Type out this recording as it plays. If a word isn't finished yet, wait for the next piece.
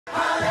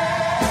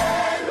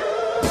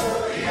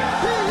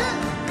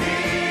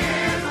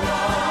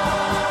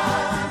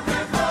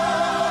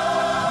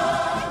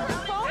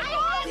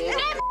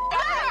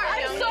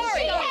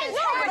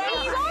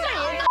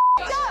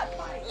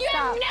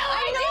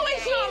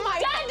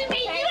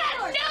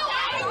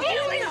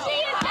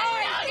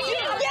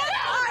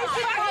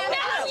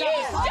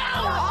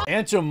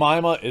Aunt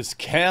Jemima is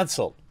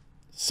canceled.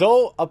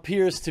 So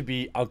appears to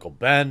be Uncle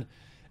Ben,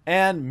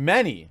 and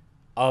many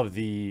of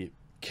the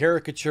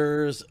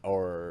caricatures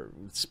or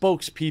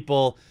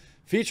spokespeople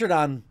featured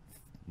on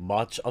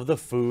much of the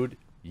food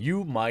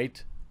you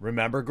might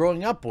remember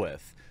growing up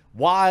with.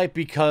 Why?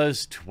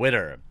 Because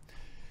Twitter.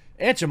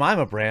 Aunt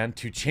Jemima brand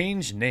to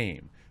change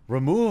name.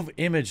 Remove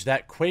image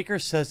that Quaker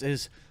says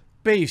is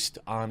based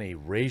on a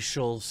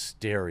racial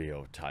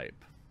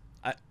stereotype.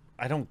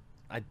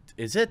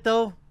 Is it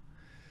though?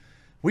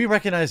 We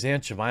recognize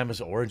Aunt Jemima's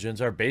origins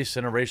are based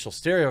in a racial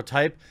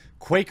stereotype,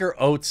 Quaker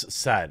Oats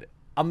said.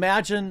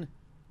 Imagine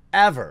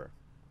ever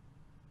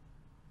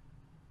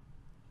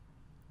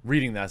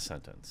reading that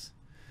sentence.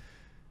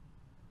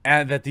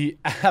 And that the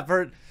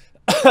effort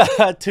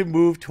to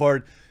move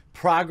toward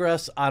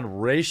progress on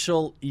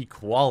racial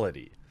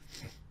equality.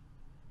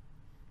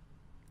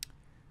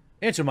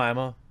 Aunt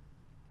Jemima,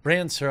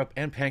 brand syrup,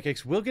 and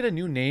pancakes will get a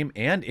new name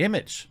and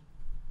image.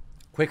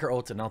 Quaker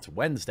Oats announced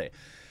Wednesday,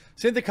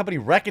 saying the company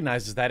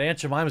recognizes that Aunt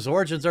Jemima's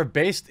origins are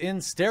based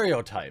in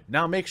stereotype.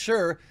 Now make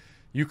sure,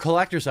 you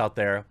collectors out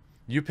there,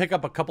 you pick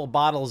up a couple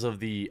bottles of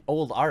the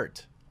old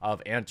art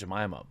of Aunt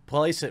Jemima.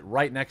 Place it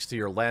right next to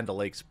your Land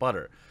O'Lakes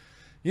butter.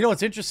 You know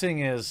what's interesting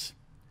is,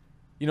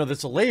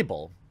 that's a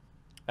label,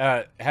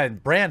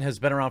 and brand has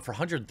been around for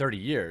 130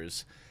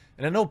 years,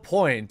 and at no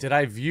point did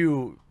I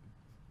view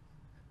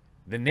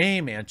the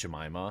name Aunt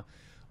Jemima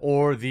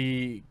or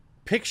the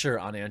picture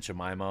on Aunt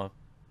Jemima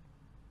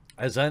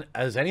as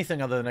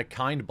anything other than a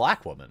kind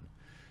black woman.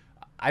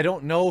 I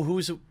don't know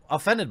who's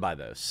offended by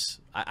this.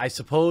 I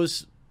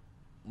suppose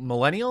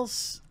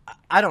millennials?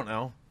 I don't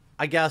know.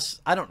 I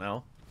guess. I don't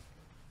know.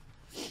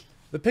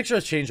 The picture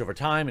has changed over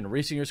time. In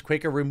recent years,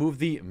 Quaker removed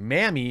the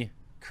mammy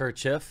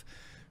kerchief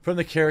from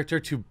the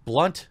character to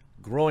blunt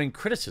growing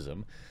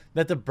criticism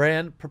that the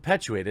brand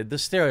perpetuated the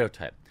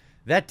stereotype.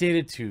 That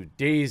dated to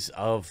days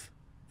of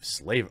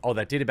slavery. Oh,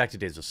 that dated back to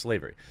days of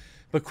slavery.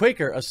 But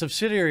Quaker, a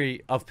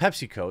subsidiary of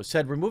PepsiCo,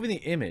 said removing the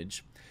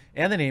image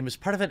and the name is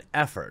part of an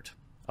effort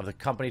of the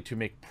company to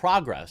make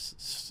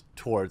progress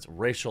towards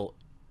racial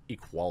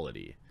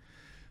equality.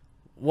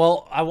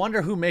 Well, I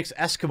wonder who makes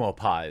Eskimo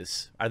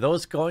pies. Are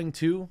those going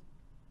to?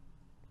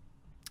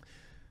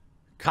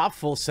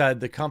 Kopfel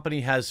said the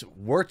company has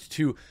worked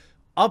to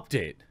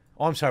update.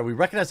 Oh, I'm sorry. We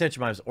recognize Aunt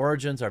Jemima's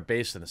origins are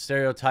based on a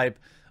stereotype.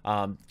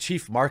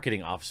 Chief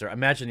marketing officer.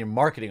 Imagine your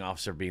marketing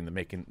officer being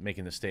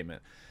making the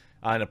statement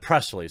in a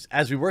press release.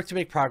 As we work to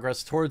make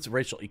progress towards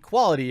racial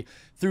equality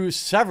through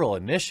several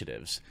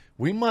initiatives,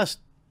 we must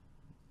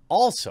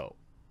also.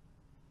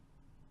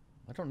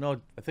 I don't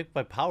know. I think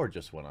my power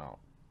just went out.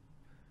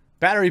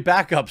 Battery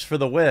backups for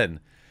the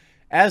win.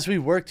 As we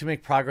work to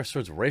make progress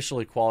towards racial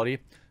equality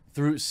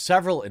through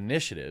several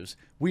initiatives,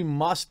 we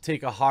must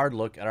take a hard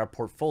look at our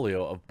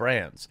portfolio of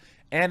brands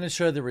and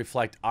ensure they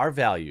reflect our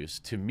values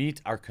to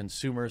meet our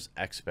consumers'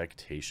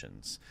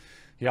 expectations.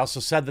 He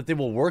also said that they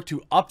will work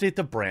to update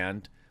the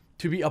brand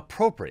to be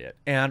appropriate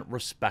and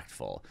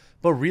respectful,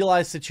 but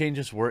realized the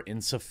changes were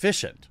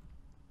insufficient.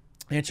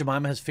 Aunt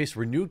Jemima has faced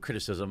renewed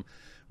criticism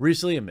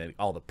recently amid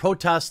all the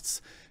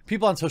protests.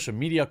 People on social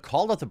media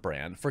called out the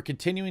brand for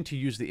continuing to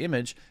use the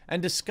image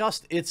and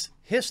discussed its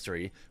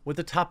history with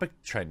the topic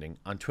trending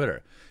on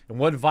Twitter. In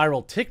one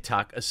viral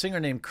TikTok, a singer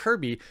named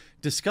Kirby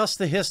discussed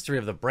the history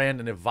of the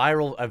brand in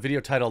a video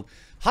titled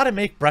How to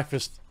Make a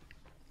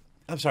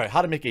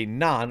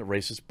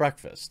Non-Racist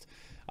Breakfast.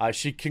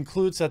 She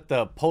concludes that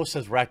the post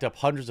has racked up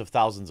hundreds of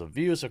thousands of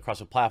views across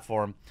a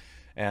platform,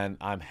 and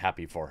I'm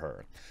happy for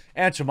her.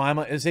 Aunt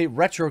Jemima is a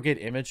retrograde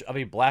image of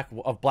black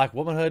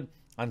womanhood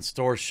on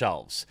store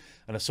shelves.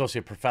 An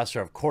associate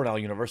professor of Cornell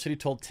University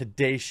told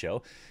Today's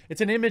Show,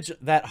 it's an image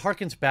that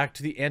harkens back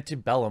to the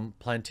antebellum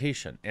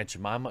plantation. Aunt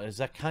Jemima is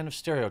that kind of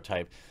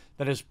stereotype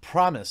that is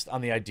promised on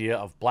the idea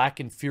of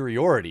black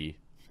inferiority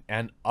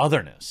and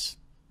otherness.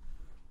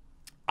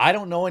 I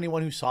don't know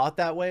anyone who saw it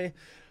that way,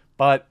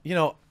 but,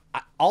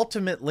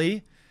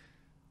 ultimately,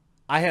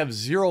 I have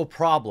zero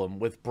problem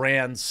with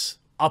brands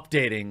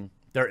updating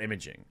their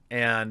imaging.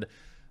 And,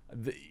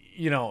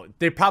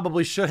 they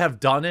probably should have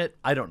done it,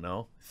 I don't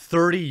know,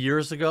 30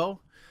 years ago,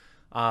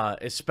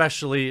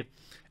 especially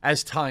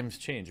as times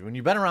change. When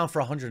you've been around for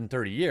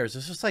 130 years,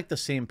 it's just like the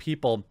same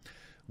people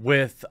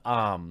with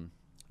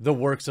the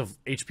works of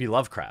H.P.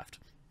 Lovecraft.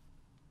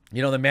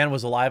 The man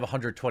was alive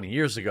 120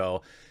 years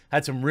ago,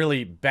 had some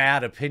really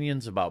bad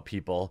opinions about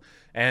people,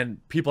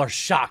 and people are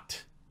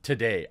shocked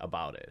today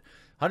about it.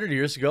 100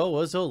 years ago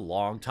was a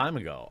long time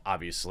ago,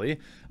 obviously.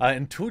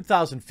 In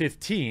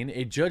 2015,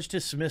 a judge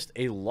dismissed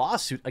a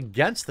lawsuit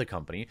against the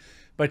company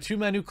by two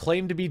men who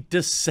claimed to be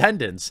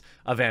descendants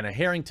of Anna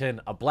Harrington,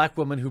 a black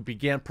woman who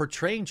began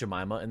portraying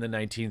Jemima in the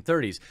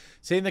 1930s,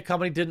 saying the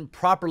company didn't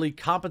properly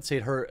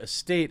compensate her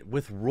estate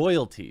with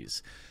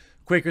royalties.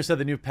 Quaker said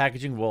the new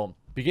packaging will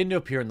begin to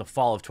appear in the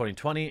fall of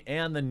 2020,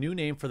 and the new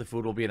name for the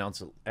food will be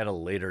announced at a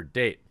later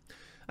date.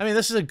 I mean,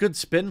 this is a good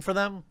spin for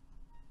them.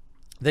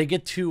 They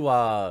get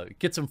to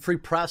get some free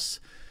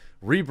press,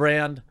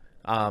 rebrand.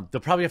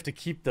 They'll probably have to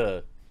keep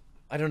I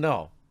don't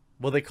know,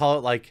 will they call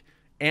it like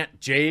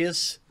Aunt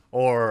Jay's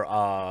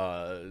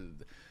or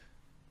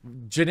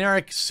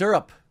generic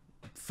syrup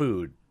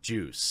food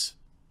juice.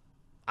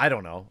 I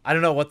don't know. I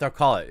don't know what they'll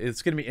call it.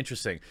 It's going to be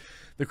interesting.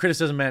 The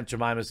criticism of Aunt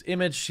Jemima's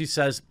image, she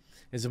says,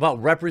 is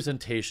about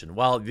representation.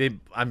 Well,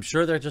 I'm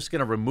sure they're just going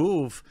to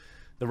remove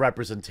the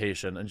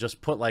representation and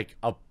just put like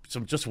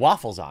some just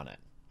waffles on it.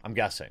 I'm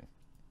guessing.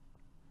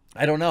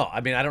 I don't know.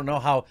 I mean, I don't know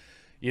how,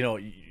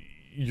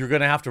 you're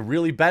going to have to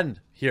really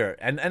bend here.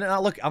 And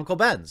look, Uncle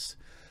Ben's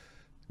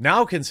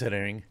now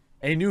considering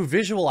a new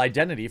visual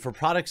identity for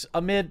products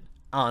amid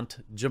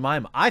Aunt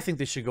Jemima. I think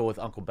they should go with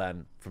Uncle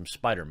Ben from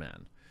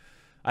Spider-Man.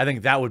 I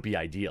think that would be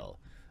ideal.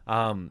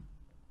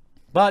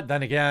 But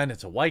then again,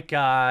 it's a white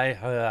guy.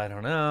 I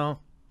don't know.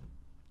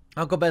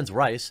 Uncle Ben's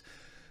Rice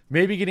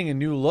may be getting a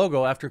new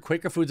logo after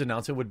Quaker Foods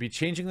announced it would be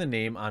changing the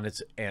name on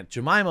its Aunt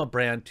Jemima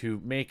brand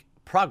to make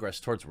progress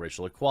towards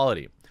racial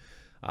equality.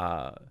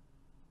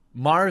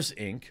 Mars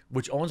Inc.,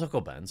 which owns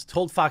Uncle Ben's,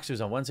 told Fox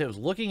News on Wednesday it was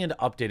looking into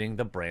updating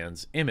the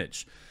brand's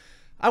image.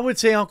 I would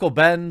say Uncle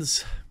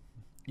Ben's,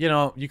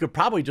 you could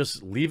probably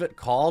just leave it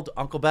called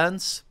Uncle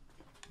Ben's.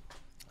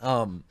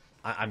 I'm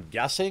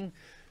guessing.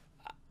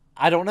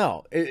 I don't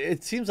know.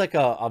 It seems like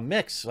a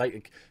mix.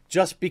 Like,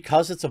 just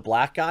because it's a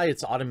black guy,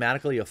 it's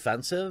automatically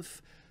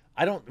offensive.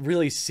 I don't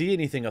really see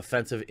anything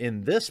offensive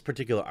in this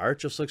particular art.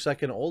 Just looks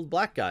like an old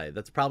black guy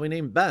that's probably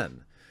named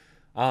Ben.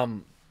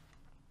 But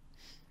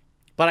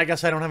I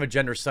guess I don't have a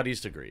gender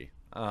studies degree.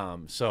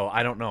 So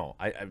I don't know.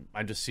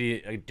 I just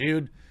see a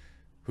dude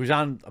who's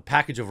on a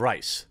package of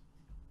rice.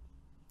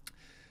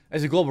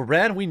 As a global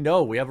brand, we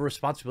know we have a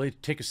responsibility to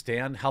take a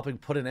stand, helping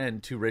put an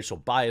end to racial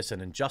bias and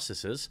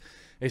injustices,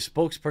 a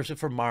spokesperson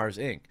for Mars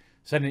Inc.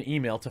 sent an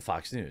email to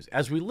Fox News.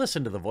 As we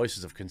listen to the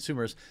voices of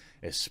consumers,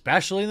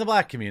 especially in the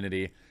black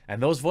community,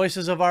 and those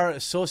voices of our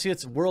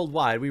associates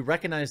worldwide, we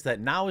recognize that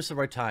now is the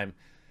right time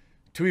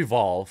to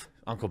evolve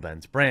Uncle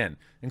Ben's brand,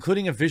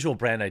 including a visual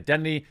brand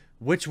identity,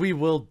 which we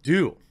will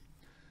do.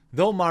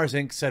 Though Mars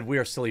Inc. said we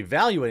are still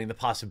evaluating the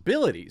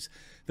possibilities,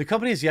 the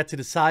company has yet to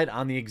decide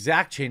on the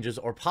exact changes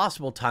or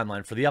possible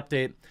timeline for the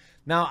update.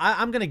 Now,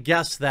 I'm going to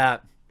guess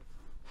that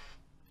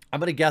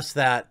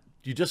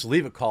you just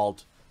leave it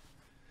called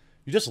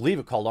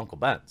Uncle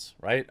Ben's,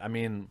 right? I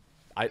mean,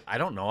 I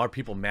don't know. Are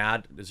people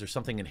mad? Is there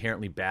something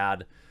inherently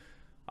bad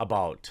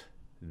about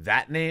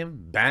that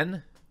name,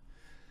 Ben?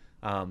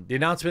 The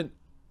announcement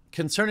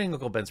concerning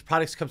Uncle Ben's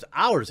products comes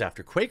hours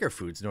after Quaker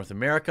Foods North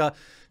America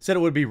said it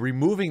would be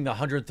removing the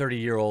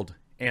 130-year-old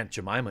Aunt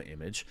Jemima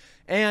image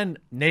and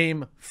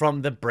name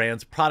from the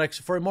brand's products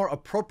for a more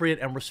appropriate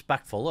and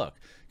respectful look.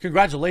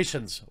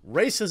 Congratulations,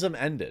 racism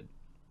ended.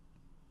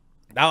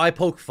 Now I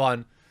poke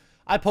fun,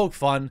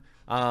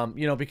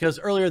 because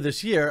earlier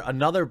this year,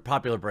 another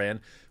popular brand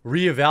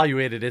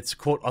reevaluated its,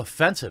 quote,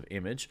 offensive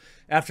image.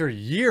 After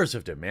years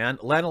of demand,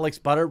 Land O'Lakes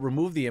Butter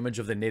removed the image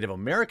of the Native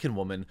American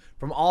woman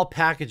from all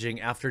packaging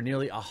after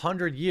nearly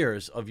 100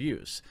 years of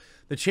use.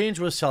 The change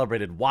was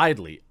celebrated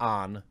widely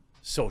on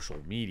social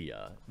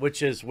media,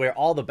 which is where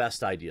all the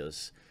best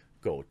ideas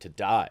go to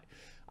die.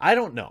 I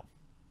don't know.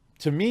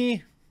 To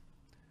me,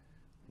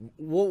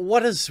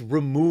 what does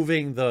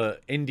removing the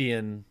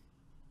Indian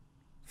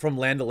from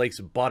Land O'Lakes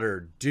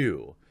Butter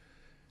do?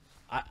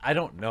 I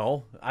don't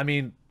know. I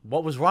mean,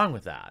 what was wrong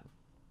with that?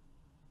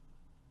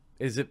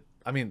 Is it,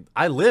 I mean,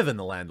 I live in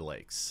the Land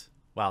O'Lakes.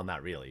 Well,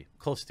 not really.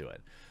 Close to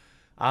it.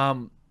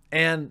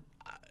 And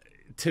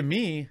to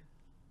me,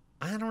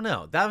 I don't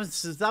know. That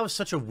was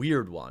such a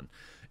weird one.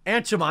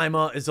 Aunt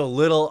Jemima is a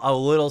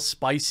little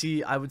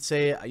spicy, I would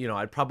say.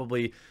 I'd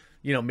probably,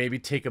 maybe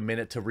take a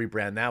minute to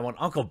rebrand that one.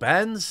 Uncle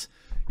Ben's,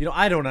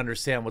 I don't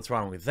understand what's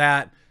wrong with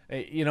that.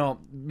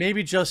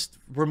 Maybe just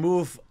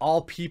remove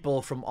all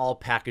people from all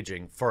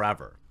packaging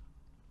forever.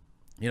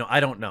 I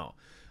don't know.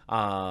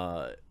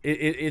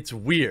 It's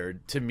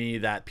weird to me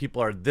that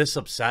people are this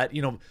upset.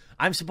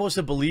 I'm supposed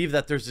to believe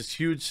that there's this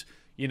huge,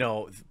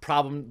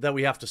 problem that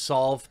we have to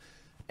solve,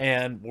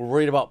 and we're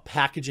worried about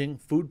packaging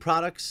food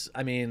products.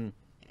 I mean,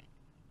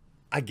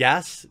 I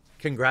guess.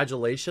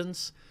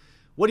 Congratulations.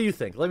 What do you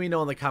think? Let me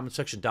know in the comment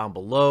section down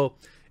below.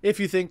 If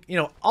you think,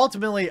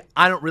 ultimately,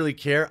 I don't really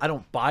care. I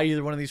don't buy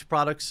either one of these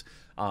products.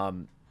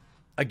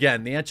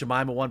 Again, the Aunt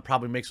Jemima one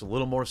probably makes a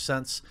little more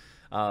sense.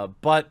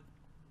 But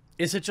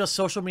is it just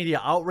social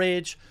media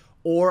outrage,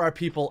 or are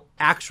people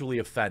actually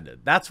offended?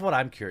 That's what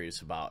I'm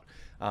curious about.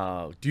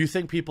 Do you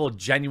think people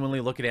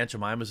genuinely look at Aunt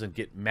Jemima's and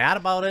get mad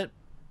about it?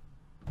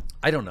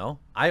 I don't know.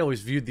 I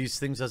always viewed these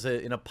things as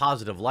in a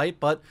positive light,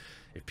 but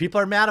if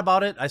people are mad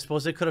about it, I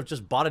suppose they could have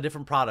just bought a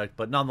different product.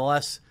 But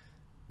nonetheless,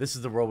 this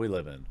is the world we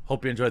live in.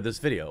 Hope you enjoyed this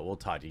video. We'll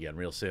talk to you again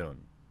real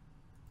soon.